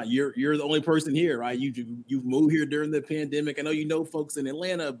 you're the only person here, right? You've moved here during the pandemic. I know folks in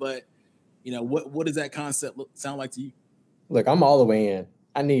Atlanta, but what does that concept sound like to you? Look, I'm all the way in.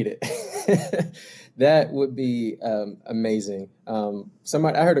 I need it. That would be amazing. I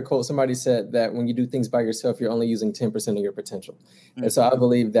heard a quote. Somebody said that when you do things by yourself, you're only using 10% of your potential. Mm-hmm. And so I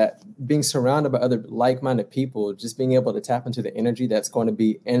believe that being surrounded by other like-minded people, just being able to tap into the energy that's going to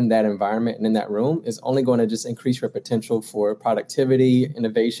be in that environment and in that room is only going to just increase your potential for productivity,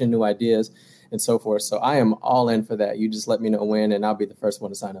 innovation, new ideas, and so forth. So I am all in for that. You just let me know when, and I'll be the first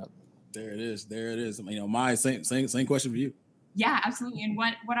one to sign up. There it is. My same question for you. Yeah, absolutely. And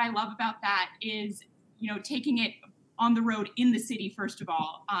what I love about that is, taking it on the road in the city, first of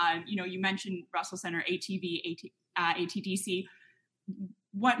all. You mentioned Russell Center, ATV, ATDC.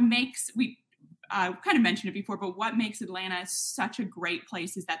 We kind of mentioned it before, but what makes Atlanta such a great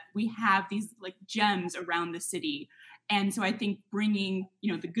place is that we have these like gems around the city. And so I think bringing,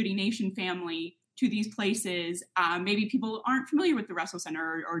 the Goodie Nation family to these places, maybe people aren't familiar with the Russell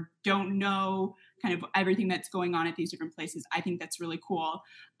Center or don't know kind of everything that's going on at these different places. I think that's really cool.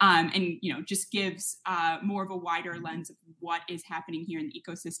 And, just gives more of a wider lens of what is happening here in the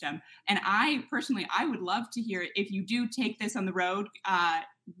ecosystem. And I would love to hear if you do take this on the road,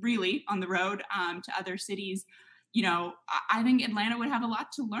 really on the road to other cities. I think Atlanta would have a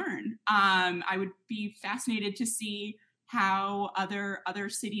lot to learn. I would be fascinated to see how other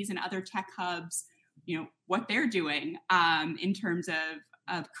cities and other tech hubs, what they're doing in terms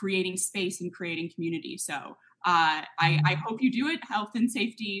of creating space and creating community. So I hope you do it, health and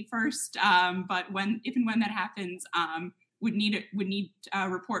safety first. But if and when that happens, would need a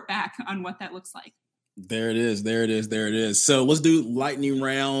report back on what that looks like. There it is. So let's do lightning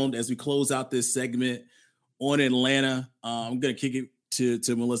round as we close out this segment on Atlanta. I'm going to kick it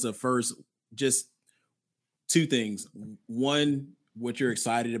to Melissa first. Just two things. One, what you're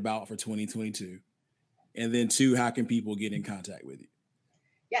excited about for 2022. And then two, how can people get in contact with you?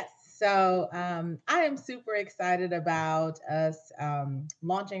 Yes. So I am super excited about us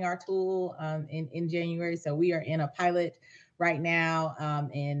launching our tool in January. So we are in a pilot right now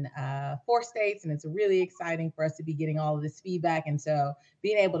in 4 states, and it's really exciting for us to be getting all of this feedback. And so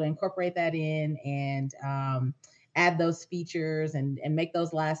being able to incorporate that in and add those features and make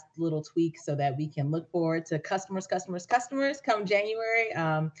those last little tweaks so that we can look forward to customers come January.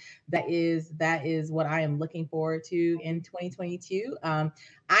 That is what I am looking forward to in 2022.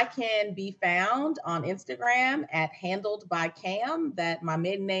 I can be found on Instagram at Handled by Cam. That my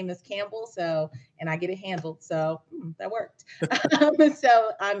maiden name is Campbell, and I get it handled, so that worked.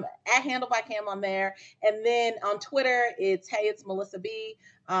 So I'm at Handled by Cam on there, and then on Twitter it's Melissa B.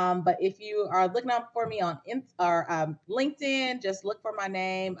 But if you are looking up for me on LinkedIn, just look for my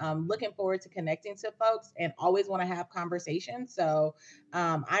name. I'm looking forward to connecting to folks and always want to have conversations. So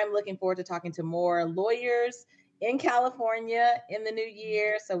I'm looking forward to talking to more lawyers in California in the new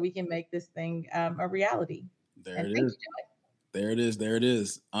year so we can make this thing a reality. There it is. There it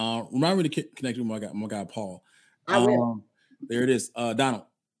is. Remind me to connect with my guy Paul. I will. There it is. Donald.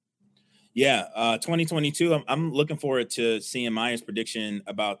 Yeah, 2022. I'm looking forward to seeing Maya's prediction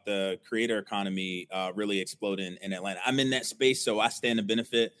about the creator economy really exploding in Atlanta. I'm in that space, so I stand to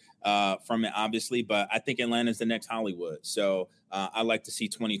benefit from it, obviously. But I think Atlanta is the next Hollywood. So I like to see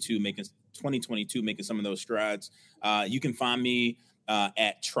 2022 making some of those strides. You can find me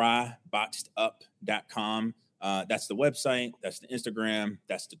at tryboxedup.com. That's the website. That's the Instagram.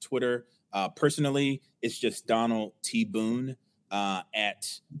 That's the Twitter. Personally, it's just Donald T. Boone. On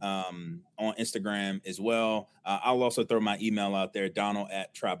Instagram as well. I'll also throw my email out there,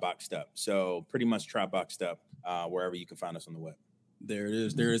 Donald@tryboxedup. So pretty much Tryboxedup, wherever you can find us on the web. There it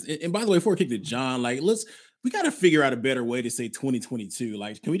is. And by the way, before we kick to John, we got to figure out a better way to say 2022.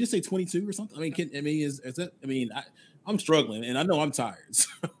 Like, can we just say 22 or something? I'm struggling and I know I'm tired. So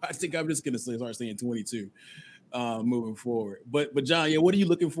I think I'm just going to start saying 22 moving forward. But John, what are you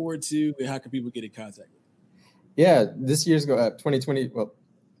looking forward to and how can people get in contact with you? Yeah, this year's 2020,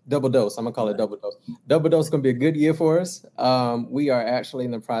 double dose. I'm going to call it double dose. Double dose is going to be a good year for us. We are actually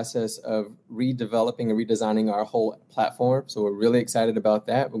in the process of redeveloping and redesigning our whole platform. So we're really excited about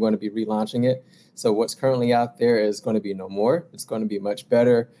that. We're going to be relaunching it. So what's currently out there is going to be no more. It's going to be much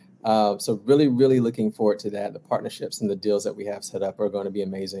better. So really, really looking forward to that. The partnerships and the deals that we have set up are going to be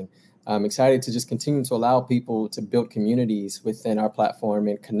amazing. I'm excited to just continue to allow people to build communities within our platform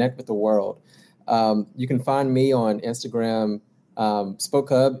and connect with the world. You can find me on Instagram, Spoke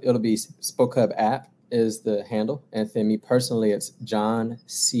Hub. It'll be Spoke Hub app is the handle. And then me personally, it's John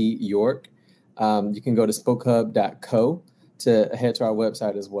C. York. You can go to spokehub.co to head to our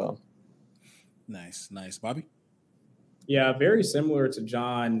website as well. Nice. Bobby? Yeah, very similar to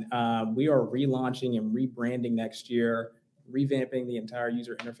John. We are relaunching and rebranding next year, revamping the entire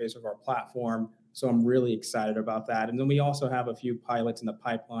user interface of our platform. So I'm really excited about that. And then we also have a few pilots in the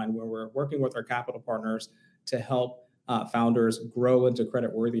pipeline where we're working with our capital partners to help founders grow into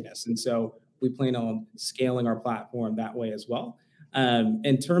creditworthiness. And so we plan on scaling our platform that way as well.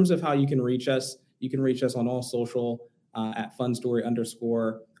 In terms of how you can reach us on all social at fund_story.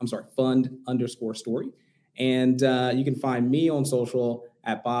 And you can find me on social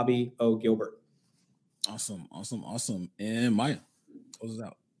at Bobby O. Gilbert. Awesome. And Maya, close us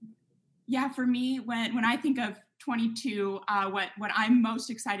out. Yeah, for me, when I think of 22, what I'm most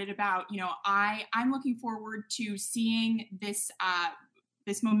excited about, I'm looking forward to seeing this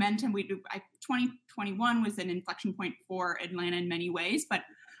this momentum. 2021 was an inflection point for Atlanta in many ways, but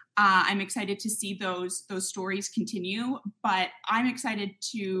I'm excited to see those stories continue. But I'm excited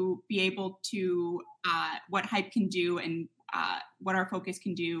to be able to what Hype can do and what our focus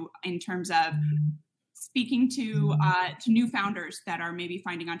can do in terms of speaking to new founders that are maybe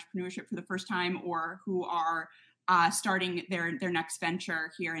finding entrepreneurship for the first time or who are starting their next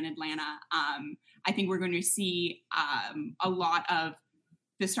venture here in Atlanta. I think we're going to see a lot of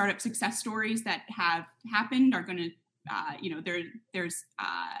the startup success stories that have happened are going to, there's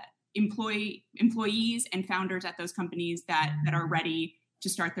employees and founders at those companies that are ready to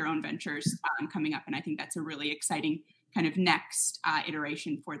start their own ventures coming up. And I think that's a really exciting kind of next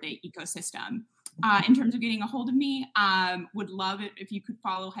iteration for the ecosystem. In terms of getting a hold of me, would love it if you could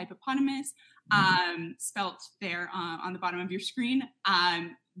follow Hypepotamus, spelt there on the bottom of your screen.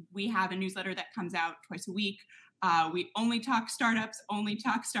 We have a newsletter that comes out twice a week. We only talk startups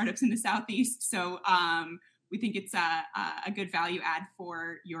in the Southeast. So we think it's a good value add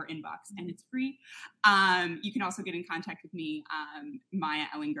for your inbox, and it's free. You can also get in contact with me, Maya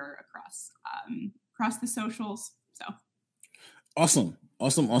Ellinger, across the socials. So awesome.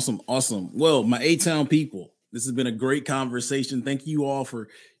 Well, my A-Town people, this has been a great conversation. Thank you all for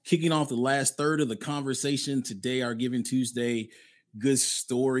kicking off the last third of the conversation today, our Giving Tuesday Good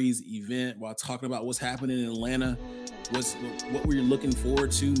Stories event, while talking about what's happening in Atlanta, what we're looking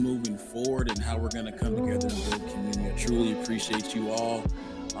forward to moving forward, and how we're going to come together and build community. I truly appreciate you all.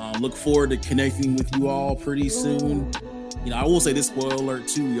 Look forward to connecting with you all pretty soon. I will say this, spoiler alert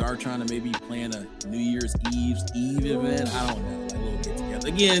too, we are trying to maybe plan a New Year's Eve event. I don't know, like a little get together.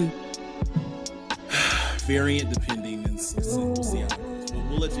 Again, variant depending, and we'll see how it goes. But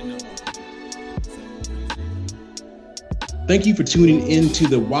we'll let you know. Thank you for tuning in to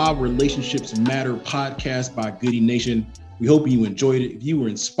the Why Relationships Matter podcast by Goodie Nation. We hope you enjoyed it. If you were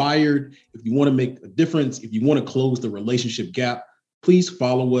inspired, if you want to make a difference, if you want to close the relationship gap, please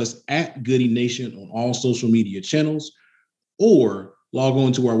follow us at Goodie Nation on all social media channels, or log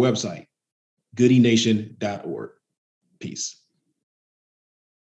on to our website, goodienation.org. Peace.